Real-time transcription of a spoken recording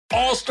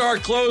All-star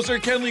closer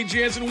Kenley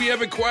Jansen, we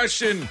have a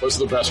question. What's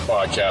the best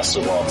podcast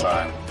of all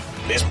time?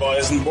 Baseball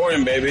isn't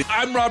boring, baby.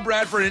 I'm Rob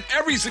Bradford, and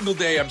every single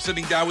day I'm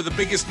sitting down with the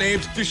biggest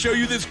names to show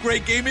you this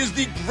great game is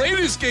the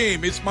greatest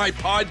game. It's my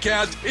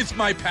podcast. It's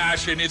my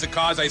passion. It's a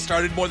cause I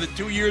started more than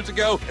 2 years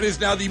ago and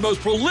is now the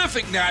most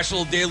prolific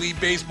national daily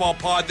baseball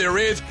pod there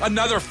is.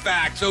 Another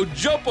fact. So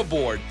jump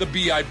aboard the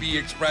BIB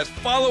Express.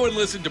 Follow and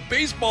listen to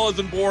Baseball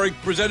Isn't Boring,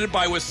 presented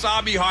by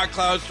Wasabi Hot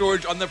Cloud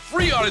Storage on the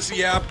free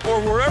Odyssey app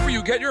or wherever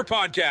you get your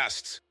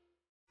podcasts.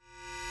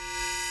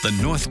 The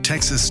North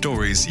Texas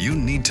stories you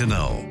need to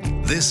know.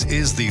 This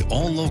is the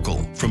All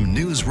Local from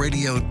News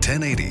Radio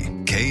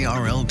 1080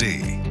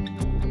 KRLD.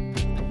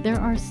 There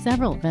are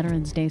several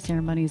Veterans Day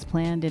ceremonies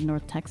planned in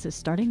North Texas,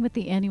 starting with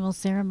the annual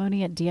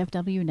ceremony at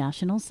DFW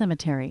National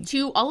Cemetery.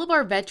 To all of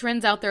our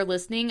veterans out there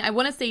listening, I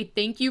want to say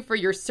thank you for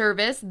your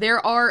service.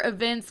 There are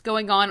events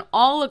going on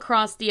all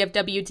across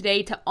DFW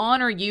today to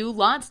honor you.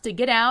 Lots to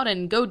get out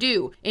and go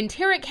do. In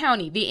Tarrant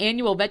County, the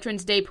annual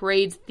Veterans Day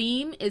Parade's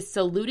theme is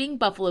Saluting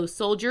Buffalo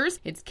Soldiers.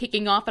 It's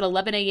kicking off at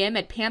 11 a.m.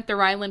 at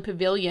Panther Island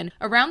Pavilion.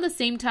 Around the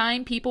same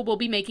time, people will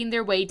be making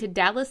their way to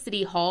Dallas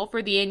City Hall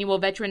for the annual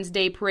Veterans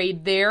Day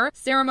Parade there.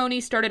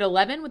 Ceremony start at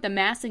 11 with a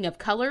massing of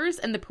colors,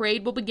 and the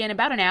parade will begin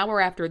about an hour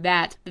after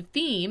that. The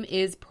theme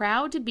is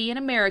Proud to be an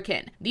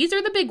American. These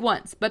are the big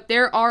ones, but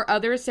there are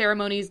other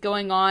ceremonies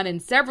going on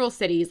in several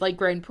cities like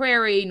Grand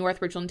Prairie,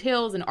 North Richland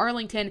Hills, and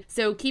Arlington,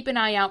 so keep an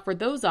eye out for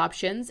those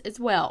options as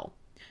well.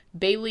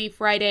 Bailey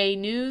Friday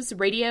News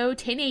Radio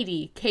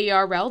 1080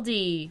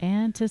 KRLD.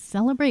 And to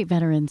celebrate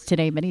veterans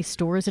today, many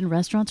stores and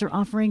restaurants are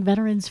offering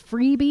veterans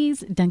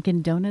freebies.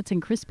 Dunkin' Donuts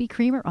and Krispy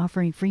Kreme are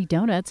offering free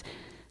donuts.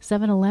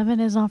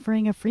 7-Eleven is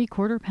offering a free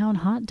quarter-pound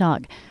hot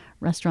dog.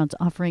 Restaurants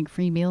offering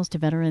free meals to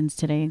veterans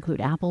today include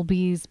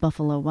Applebee's,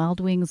 Buffalo Wild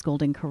Wings,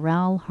 Golden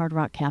Corral, Hard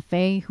Rock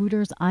Cafe,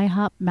 Hooters,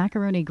 IHOP,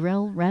 Macaroni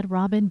Grill, Red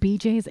Robin,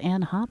 BJ's,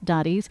 and Hop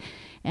Dotties.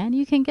 And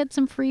you can get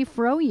some free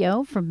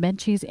Froyo from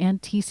Menchie's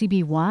and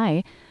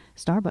TCBY.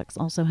 Starbucks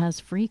also has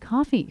free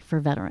coffee for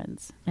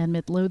veterans. And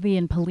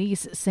Midlothian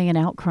police say an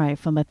outcry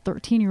from a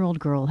 13-year-old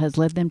girl has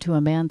led them to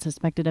a man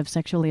suspected of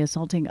sexually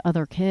assaulting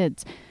other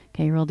kids.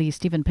 KRLD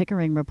Stephen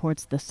Pickering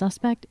reports the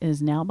suspect is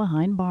now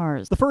behind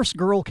bars. The first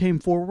girl came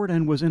forward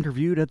and was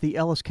interviewed at the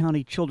Ellis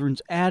County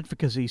Children's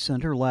Advocacy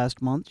Center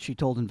last month. She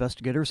told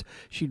investigators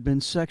she'd been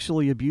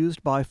sexually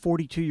abused by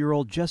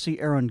 42-year-old Jesse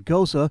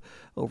Arangosa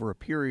over a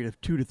period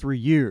of 2 to 3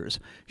 years.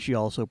 She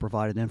also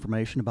provided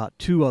information about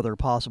 2 other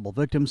possible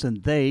victims,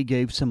 and they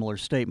gave similar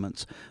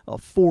statements. A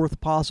 4th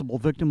possible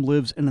victim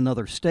lives in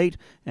another state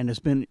and has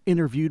been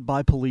interviewed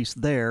by police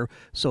there.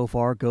 So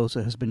far,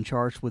 Gosa has been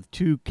charged with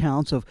 2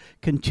 counts of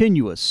continuous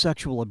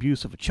sexual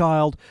abuse of a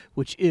child,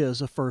 which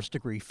is a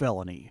first-degree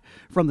felony.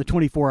 From the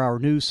 24-Hour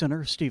News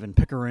Center, Stephen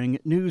Pickering,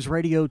 News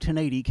Radio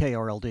 1080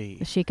 KRLD.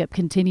 The shakeup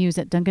continues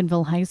at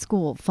Duncanville High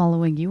School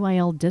following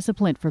UIL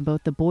discipline for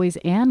both the boys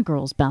and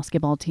girls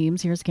basketball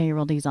teams. Here's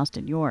KRLD's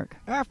Austin York.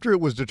 After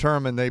it was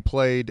determined they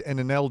played an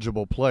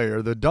ineligible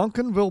player, the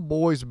Duncanville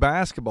boys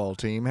basketball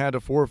team had to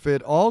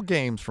forfeit all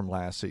games from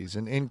last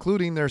season,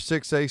 including their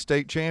 6A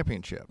state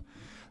championship.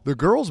 The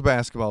girls'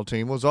 basketball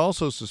team was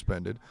also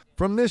suspended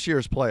from this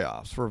year's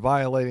playoffs for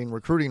violating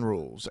recruiting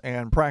rules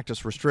and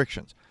practice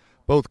restrictions.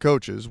 Both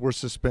coaches were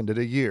suspended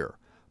a year.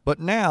 But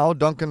now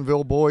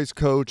Duncanville boys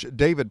coach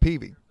David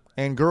Peavy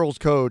and girls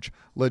coach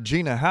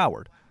LaGina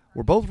Howard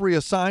were both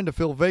reassigned to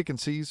fill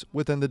vacancies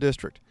within the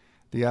district.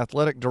 The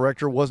athletic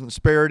director wasn't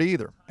spared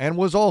either and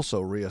was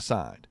also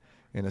reassigned.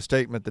 In a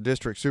statement, the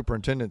district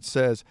superintendent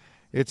says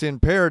it's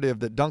imperative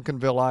that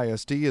Duncanville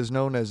ISD is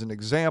known as an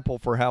example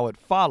for how it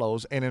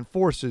follows and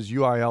enforces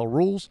UIL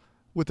rules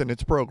within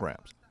its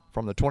programs.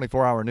 From the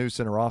 24-Hour News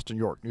Center, Austin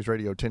York, News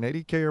Radio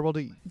 1080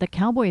 KRLD. The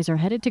Cowboys are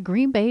headed to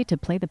Green Bay to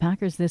play the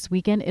Packers this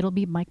weekend. It'll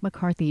be Mike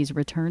McCarthy's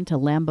return to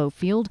Lambeau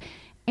Field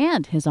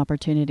and his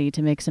opportunity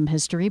to make some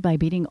history by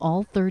beating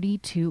all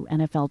 32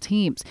 NFL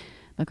teams.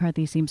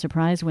 McCarthy seemed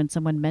surprised when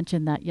someone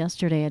mentioned that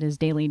yesterday at his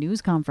daily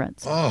news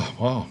conference. Oh,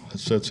 wow.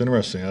 That's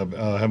interesting.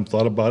 I haven't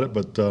thought about it,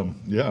 but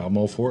yeah, I'm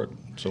all for it.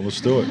 So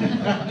let's do it.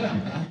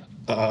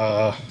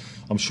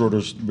 I'm sure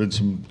there's been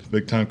some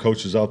big-time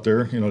coaches out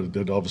there,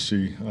 that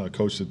obviously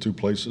coached at 2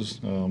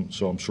 places.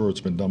 So I'm sure it's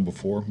been done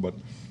before. But,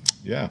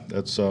 yeah,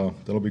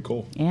 that'll be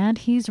cool. And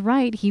he's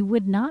right. He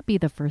would not be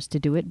the first to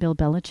do it. Bill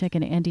Belichick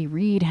and Andy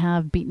Reid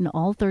have beaten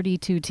all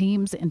 32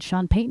 teams, and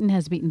Sean Payton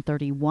has beaten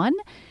 31.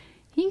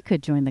 He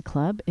could join the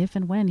club if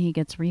and when he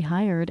gets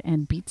rehired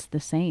and beats the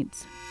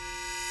Saints.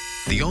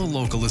 The All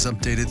Local is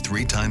updated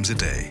 3 times a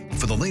day.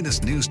 For the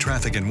latest news,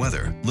 traffic, and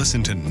weather,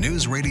 listen to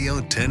News Radio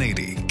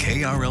 1080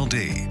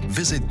 KRLD.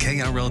 Visit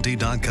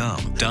KRLD.com,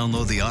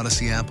 download the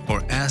Odyssey app,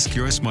 or ask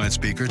your smart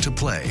speaker to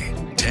play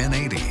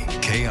 1080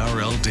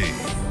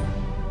 KRLD.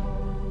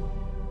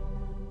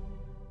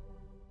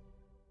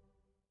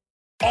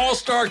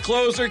 All-star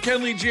closer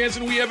Kenley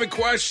Jansen, we have a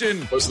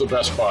question. What's the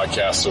best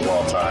podcast of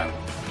all time?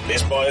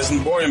 Baseball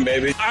isn't boring,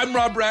 baby. I'm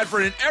Rob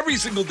Bradford, and every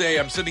single day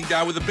I'm sitting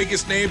down with the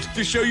biggest names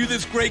to show you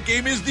this great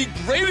game is the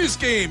greatest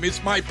game.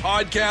 It's my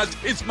podcast.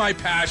 It's my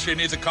passion.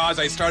 It's a cause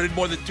I started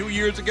more than 2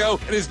 years ago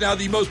and is now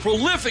the most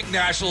prolific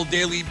national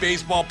daily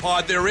baseball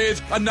pod there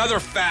is. Another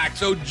fact.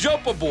 So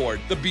jump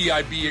aboard the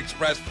BIB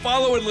Express.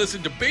 Follow and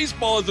listen to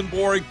Baseball Isn't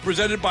Boring,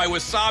 presented by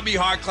Wasabi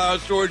Hot Cloud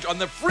Storage on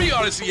the free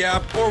Odyssey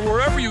app or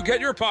wherever you get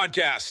your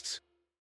podcasts.